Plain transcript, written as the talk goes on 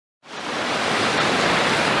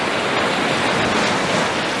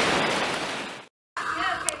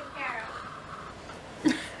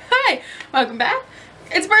Welcome back.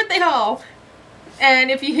 It's birthday haul. And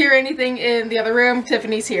if you hear anything in the other room,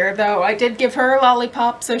 Tiffany's here, though I did give her a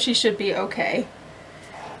lollipop, so she should be okay.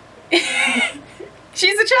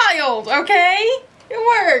 She's a child, okay?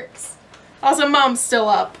 It works. Also, Mom's still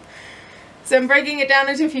up. So I'm breaking it down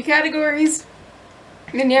into a few categories.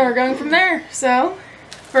 And yeah, we're going from there. So,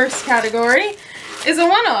 first category is a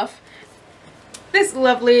one-off. This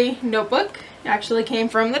lovely notebook actually came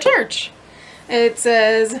from the church. It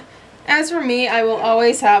says, "As for me, I will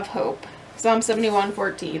always have hope." Psalm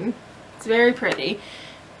 71:14. It's very pretty.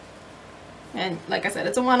 And like I said,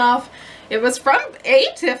 it's a one-off. It was from a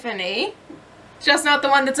Tiffany, just not the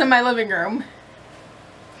one that's in my living room.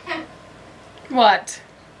 What?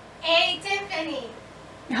 A Tiffany.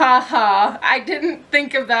 Haha, I didn't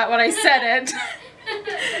think of that when I said it.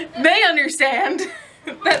 They understand.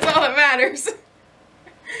 That's all that matters.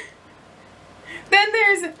 Then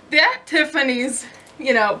there's that Tiffany's,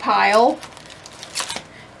 you know, pile.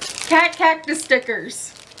 Cat cactus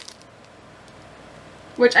stickers.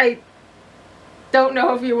 Which I don't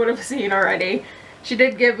know if you would have seen already. She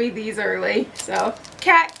did give me these early. So,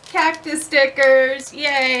 cat cactus stickers.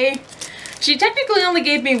 Yay. She technically only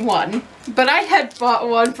gave me one, but I had bought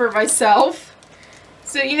one for myself.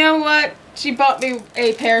 So you know what? She bought me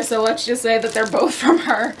a pair, so let's just say that they're both from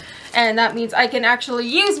her. And that means I can actually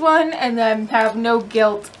use one and then have no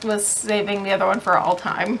guilt with saving the other one for all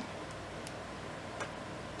time.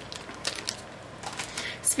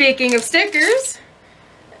 Speaking of stickers,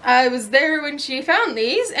 I was there when she found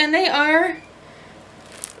these, and they are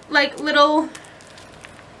like little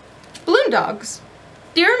balloon dogs.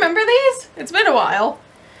 Do you remember these? It's been a while.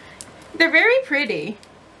 They're very pretty.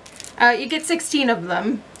 You get 16 of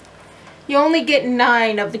them. You only get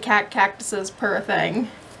 9 of the cat cactuses per thing,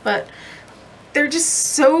 but they're just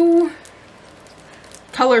so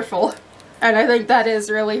colorful, and I think that is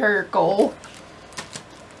really her goal.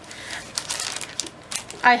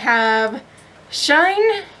 I have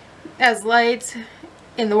shine as light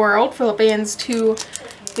in the world, Philippians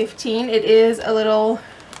 2:15. It is a little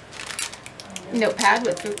notepad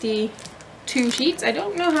with 52 sheets. I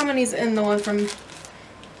don't know how many's in the one from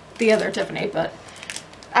the other Tiffany, but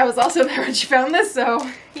I was also there when she found this, so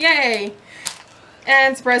yay!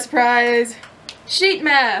 And surprise, surprise, sheet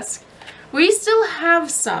mask. We still have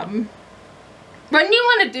some. When do you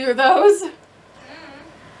want to do those?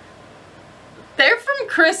 They're from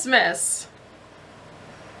Christmas.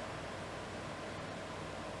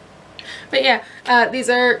 But yeah, these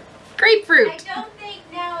are grapefruit. I don't think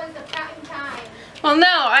now is the prime time. Well,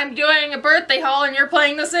 no, I'm doing a birthday haul and you're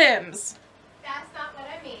playing The Sims. That's not what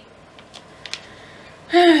I mean.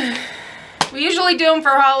 We usually do them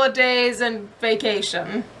for holidays and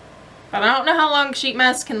vacation. But I don't know how long sheet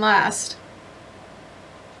masks can last.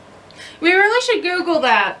 We really should Google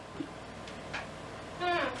that.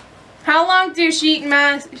 How long do sheet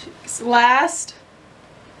masks last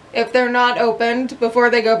if they're not opened before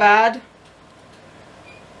they go bad?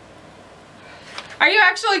 Are you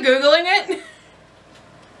actually Googling it?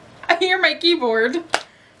 I hear my keyboard.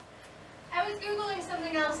 I was Googling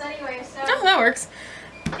something else anyway, so. Oh, that works.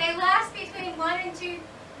 They last between 1 to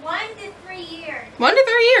 3 years. 1 to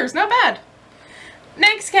 3 years, not bad.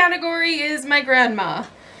 Next category is my grandma.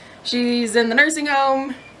 She's in the nursing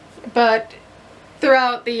home, but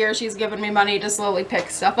throughout the year she's given me money to slowly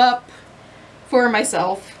pick stuff up for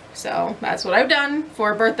myself. So that's what I've done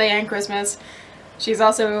for birthday and Christmas. She's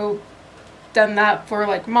also done that for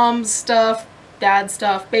like mom's stuff, dad's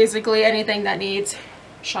stuff, basically anything that needs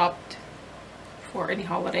shopped for any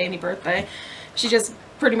holiday, any birthday. She just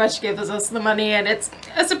pretty much gives us the money, and it's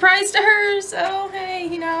a surprise to her, so hey,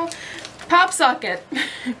 you know. Pop socket.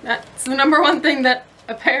 That's the #1 thing that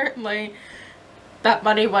apparently that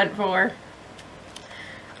money went for.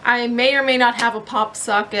 I may or may not have a pop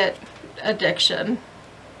socket addiction.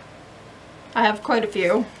 I have quite a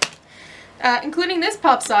few. Including this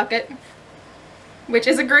pop socket, which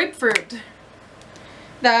is a grapefruit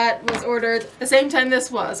that was ordered the same time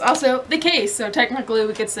this was. Also, the case, so technically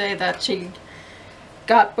we could say that she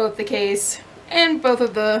got both the case and both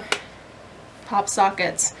of the pop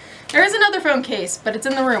sockets. There is another phone case, but it's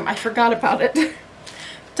in the room. I forgot about it.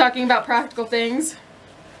 Talking about practical things.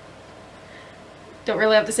 Don't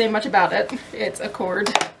really have to say much about it. It's a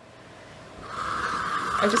cord.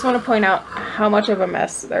 I just want to point out how much of a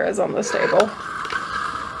mess there is on this table.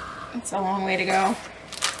 It's a long way to go.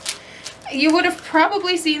 You would have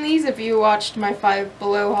probably seen these if you watched my 5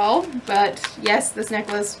 Below haul, but yes, this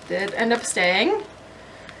necklace did end up staying.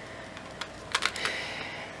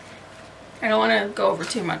 I don't want to go over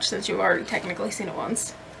too much since you've already technically seen it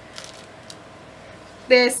once.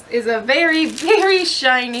 This is a very, very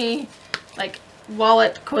shiny like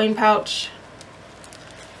wallet coin pouch.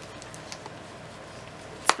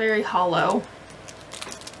 It's very hollow.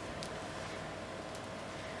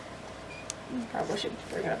 Probably should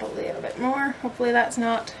bring it up a little bit more. Hopefully that's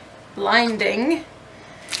not blinding.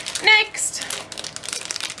 Next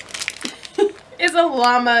is a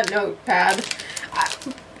llama notepad.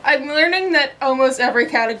 I'm learning that almost every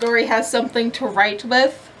category has something to write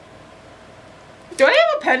with. Do I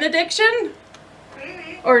have a pen addiction?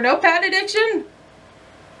 Or notepad addiction?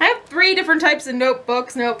 I have 3 different types of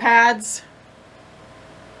notebooks, notepads.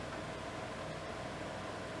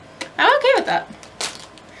 I'm okay with that.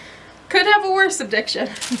 Could have a worse addiction.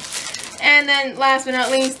 And then last but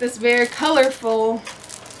not least, this very colorful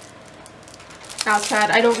mouse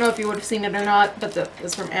pad. I don't know if you would have seen it or not, but it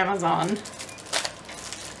was from Amazon.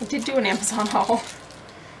 I did do an Amazon haul.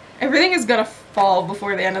 Everything is gonna fall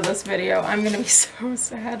before the end of this video. I'm gonna be so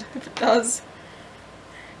sad if it does.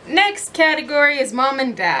 Next category is Mom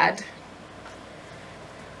and Dad.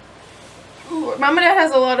 Ooh, Mom and Dad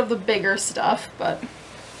has a lot of the bigger stuff, but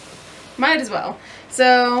might as well.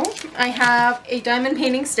 So I have a diamond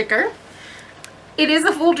painting sticker. It is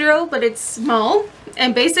a full drill, but it's small.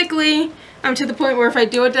 And basically, I'm to the point where if I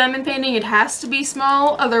do a diamond painting, it has to be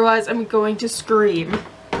small. Otherwise, I'm going to scream.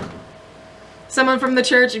 Someone from the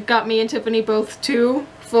church got me and Tiffany both 2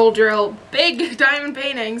 full drill big diamond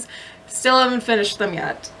paintings. Still haven't finished them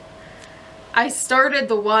yet. I started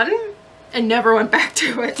the one and never went back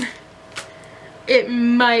to it. It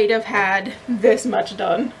might have had this much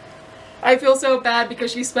done. I feel so bad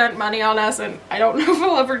because she spent money on us and I don't know if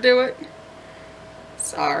I'll ever do it.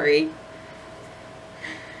 Sorry.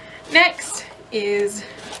 Next is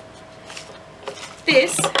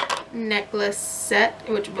this necklace set,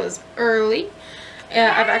 which was early.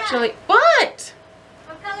 I've actually... What?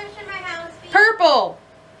 What color should my house be? Purple!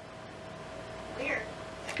 Weird.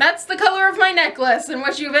 That's the color of my necklace in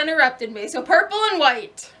which you've interrupted me. So purple and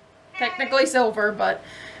white. Technically silver, but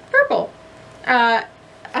purple.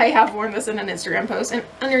 I have worn this in an Instagram post, and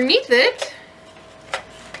underneath it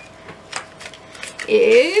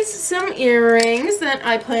is some earrings that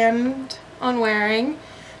I planned on wearing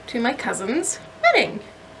to my cousin's wedding.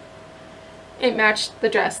 It matched the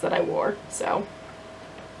dress that I wore, so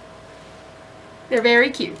they're very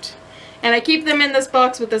cute. And I keep them in this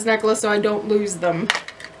box with this necklace so I don't lose them.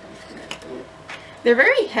 They're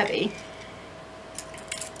very heavy.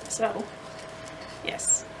 So,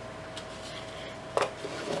 yes.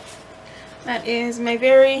 That is my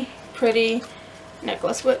very pretty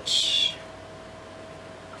necklace, which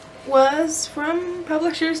was from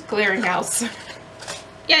Publishers Clearinghouse.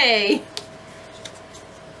 Yay!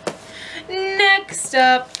 Next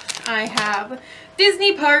up, I have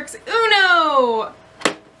Disney Parks Uno!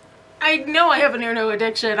 I know I have an Uno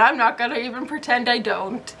addiction. I'm not gonna even pretend I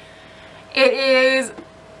don't. It is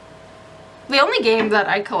the only game that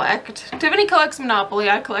I collect. Tiffany collects Monopoly,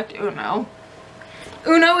 I collect Uno.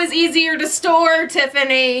 Uno is easier to store,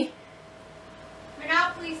 Tiffany.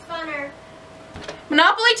 Monopoly's funner.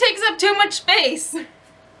 Monopoly takes up too much space.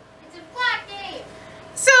 It's a flat game.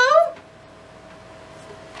 So,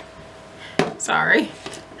 sorry.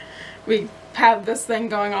 We have this thing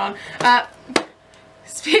going on.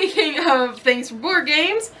 Speaking of things for board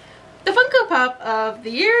games, the Funko Pop of the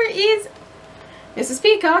year is Mrs.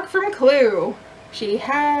 Peacock from Clue. She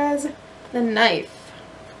has the knife.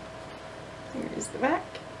 Here's the back.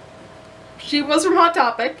 She was from Hot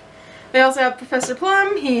Topic. They also have Professor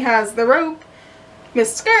Plum. He has the rope.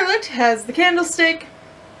 Miss Scarlet has the candlestick.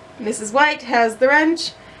 Mrs. White has the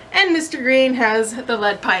wrench. And Mr. Green has the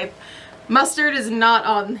lead pipe. Mustard is not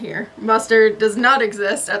on here. Mustard does not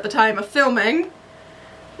exist at the time of filming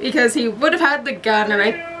because he would have had the gun, and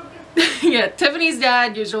I yeah, Tiffany's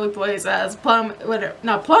dad usually plays as Plum,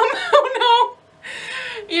 not Plum, oh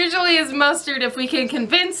no! Usually is Mustard if we can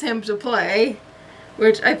convince him to play,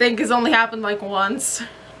 which I think has only happened like once.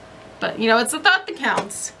 But, you know, it's the thought that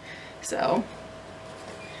counts. So,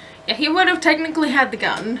 yeah, he would have technically had the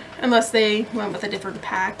gun, unless they went with a different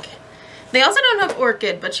pack. They also don't have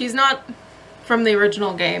Orchid, but she's not from the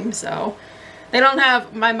original game, so they don't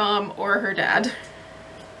have my mom or her dad.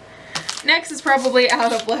 Next is probably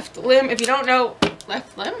out of left limb. If you don't know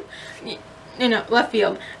left limb, you know, left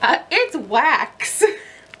field. It's wax.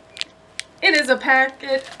 It is a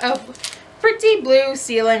packet of pretty blue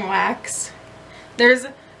sealing wax. There's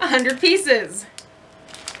 100 pieces.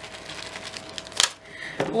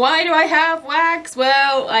 Why do I have wax?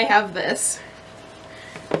 Well, I have this.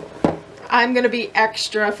 I'm gonna be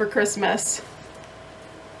extra for Christmas.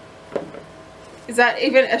 Is that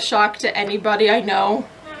even a shock to anybody I know?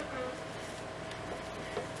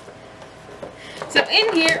 So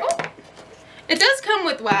in here, oh, It does come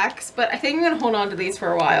with wax, but I think I'm going to hold on to these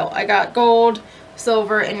for a while. I got gold,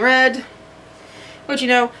 silver, and red. Which, you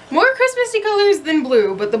know, more Christmassy colors than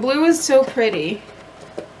blue, but the blue is so pretty.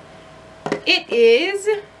 It is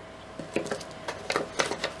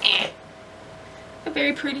a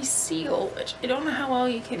very pretty seal, which I don't know how well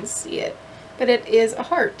you can see it, but it is a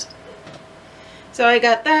heart. So I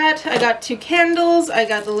got that. I got 2 candles. I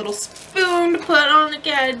got the little spoon to put on the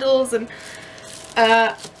candles, and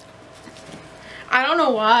I don't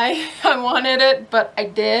know why I wanted it, but I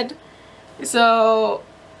did. So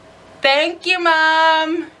thank you,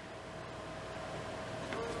 Mom.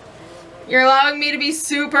 You're allowing me to be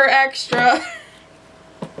super extra.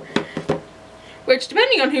 Which,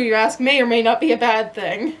 depending on who you ask, may or may not be a bad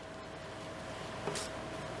thing.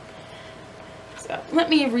 So, let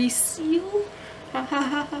me reseal.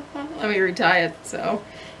 Let me retie it so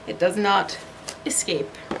it does not escape.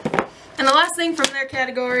 And the last thing from their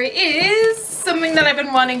category is something that I've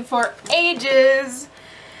been wanting for ages.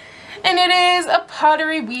 And it is a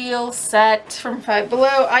pottery wheel set from Five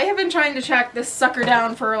Below. I have been trying to track this sucker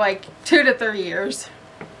down for like 2 to 3 years.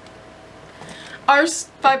 Our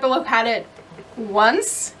Five Below had it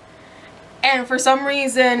once, and for some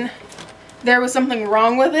reason there was something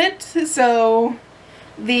wrong with it, so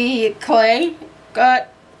the clay got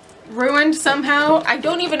ruined somehow. I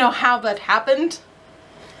don't even know how that happened,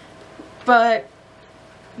 but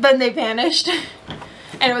then they vanished.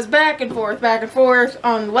 And it was back and forth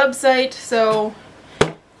on the website, so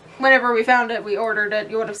whenever we found it, we ordered it.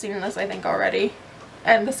 You would have seen this, I think, already.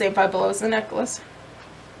 And the same Five Below as the necklace.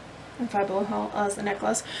 And Five Below as the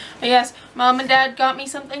necklace. But yes, Mom and Dad got me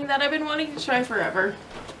something that I've been wanting to try forever.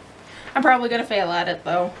 I'm probably going to fail at it,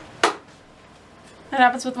 though. That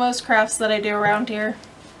happens with most crafts that I do around here.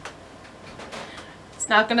 It's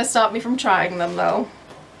not going to stop me from trying them, though.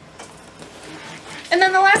 And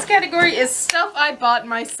then the last category is stuff I bought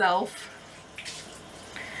myself.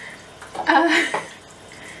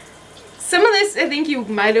 Some of this I think you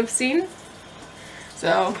might have seen.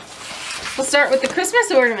 So we'll start with the Christmas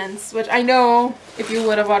ornaments, which I know if you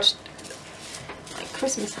would have watched my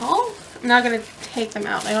Christmas haul. I'm not going to take them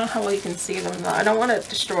out. I don't know how well you can see them though. I don't want to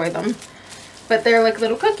destroy them. But they're like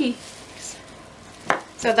little cookies.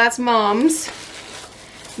 So that's Mom's.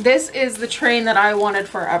 This is the train that I wanted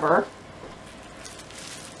forever.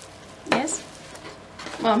 Yes?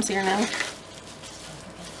 Mom's here now.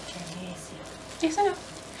 Yes, I know.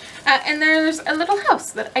 And there's a little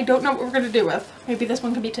house that I don't know what we're going to do with. Maybe this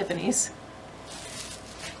one could be Tiffany's.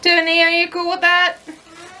 Tiffany, are you cool with that?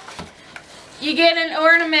 You get an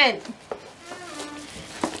ornament.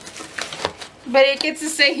 But it gets to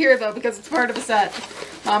stay here though because it's part of a set.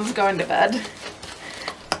 Mom's going to bed.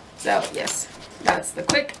 So, yes. That's the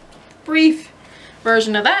quick, brief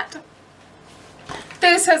version of that.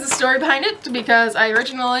 This has a story behind it because I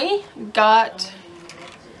originally got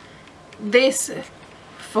this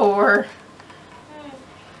for,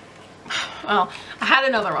 well, I had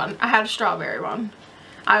another one. I had a strawberry one.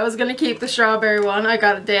 I was going to keep the strawberry one. I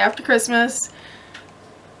got it day after Christmas.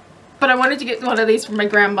 But I wanted to get one of these for my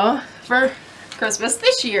grandma for Christmas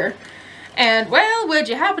this year. And, well, would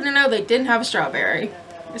you happen to know they didn't have a strawberry?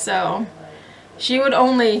 So she would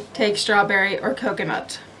only take strawberry or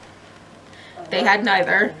coconut. They had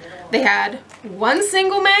neither. They had one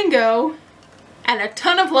single mango and a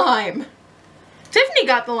ton of lime. Tiffany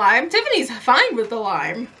got the lime. Tiffany's fine with the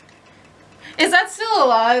lime. Is that still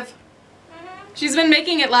alive? Mm-hmm. She's been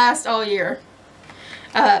making it last all year.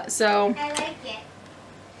 So I like it.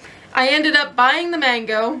 I ended up buying the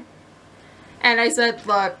mango and I said,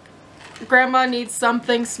 look, Grandma needs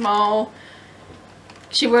something small.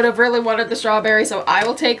 She would have really wanted the strawberry, so I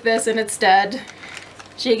will take this in its stead.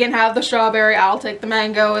 She can have the strawberry, I'll take the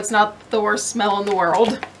mango. It's not the worst smell in the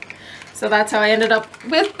world. So that's how I ended up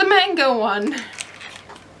with the mango one.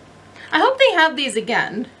 I hope they have these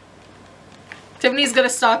again. Tiffany's gonna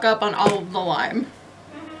stock up on all of the lime.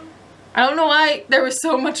 Mm-hmm. I don't know why there was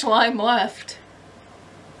so much lime left.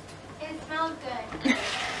 It smells good.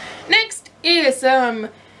 Next is some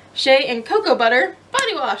shea and cocoa butter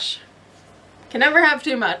body wash. Can never have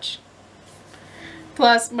too much.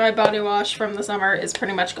 Plus, my body wash from the summer is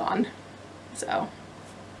pretty much gone. So.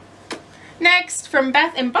 Next, from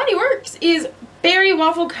Bath & Body Works is Berry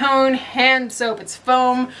Waffle Cone Hand Soap. It's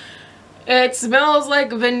foam. It smells like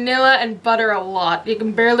vanilla and butter a lot. You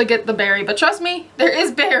can barely get the berry, but trust me, there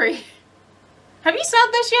is berry. Have you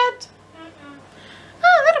smelled this yet? Mm-mm.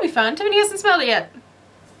 Oh, that'll be fun. Tiffany hasn't smelled it yet.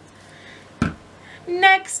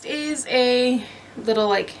 Next is a little,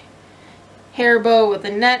 like, hair bow with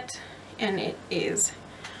a net, and it is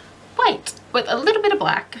white with a little bit of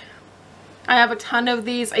black. I have a ton of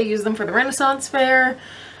these. I use them for the Renaissance Fair,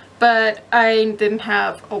 but I didn't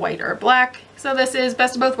have a white or a black. So this is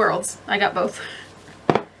best of both worlds. I got both.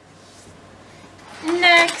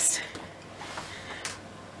 Next,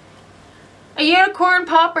 a unicorn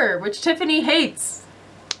popper, which Tiffany hates.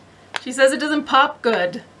 She says it doesn't pop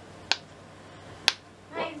good.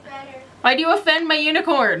 Mine's better. Why do you offend my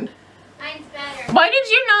unicorn? Mine's better. Why did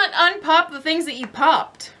you not unpop the things that you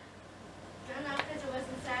popped? I don't know, because it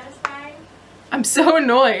wasn't satisfying. I'm so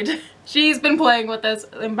annoyed. She's been playing with this,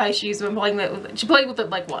 and by she's been playing with it, she played with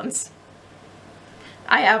it like once.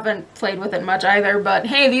 I haven't played with it much either, but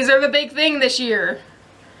hey, these are the big thing this year.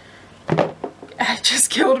 I just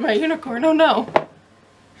killed my unicorn, oh no.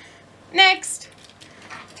 Next.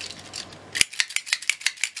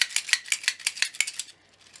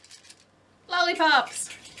 Lollipops.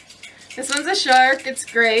 This one's a shark, it's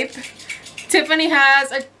grape. Tiffany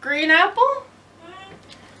has a green apple?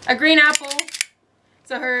 A green apple.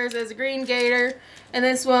 So hers is a green gator. And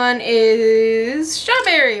this one is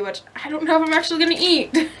strawberry, which I don't know if I'm actually going to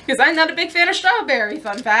eat. Because I'm not a big fan of strawberry,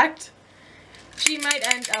 fun fact. She might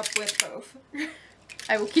end up with both.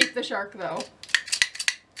 I will keep the shark though.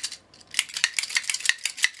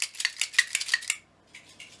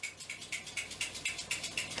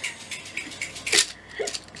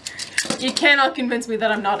 You cannot convince me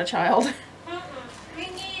that I'm not a child. Me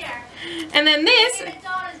neither. And then this, It's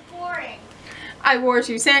all as boring. I wore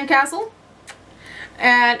to Sandcastle.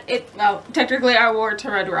 And well, technically I wore it to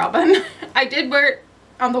Red Robin. I did wear it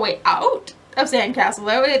on the way out of Sandcastle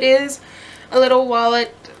though. It is a little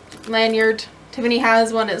wallet lanyard. Tiffany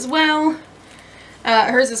has one as well.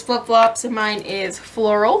 Hers is flip-flops and mine is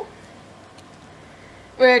floral.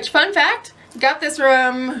 Which, fun fact, got this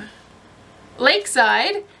from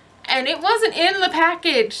Lakeside and it wasn't in the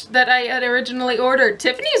package that I had originally ordered.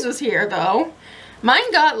 Tiffany's was here though.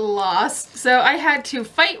 Mine got lost, so I had to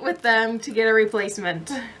fight with them to get a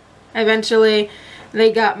replacement. Eventually,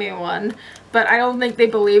 they got me one, but I don't think they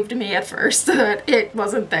believed me at first that it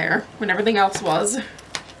wasn't there when everything else was.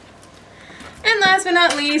 And last but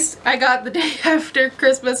not least, I got the day after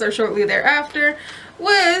Christmas, or shortly thereafter,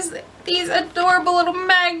 was these adorable little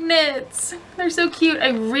magnets. They're so cute. I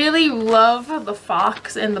really love the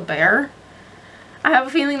fox and the bear. I have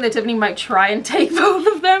a feeling that Tiffany might try and take both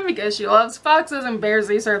of them because she loves foxes and bears,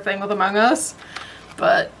 these sort of thing with Among Us.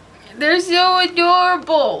 But they're so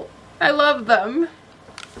adorable. I love them.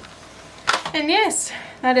 And yes,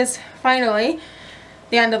 that is finally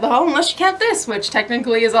the end of the haul, unless you count this, which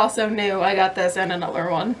technically is also new. I got this and another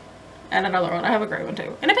one. And another one. I have a gray one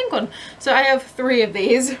too. And a pink one. So I have 3 of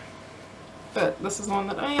these. But this is one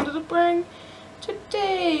that I ended up wearing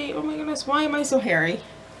today. Oh my goodness, why am I so hairy?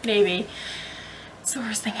 Navy. It's the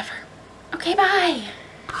worst thing ever. Okay, bye.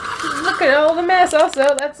 Look at all the mess.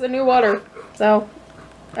 Also, that's the new water. So,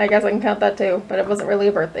 I guess I can count that too. But it wasn't really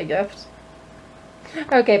a birthday gift.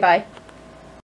 Okay, bye.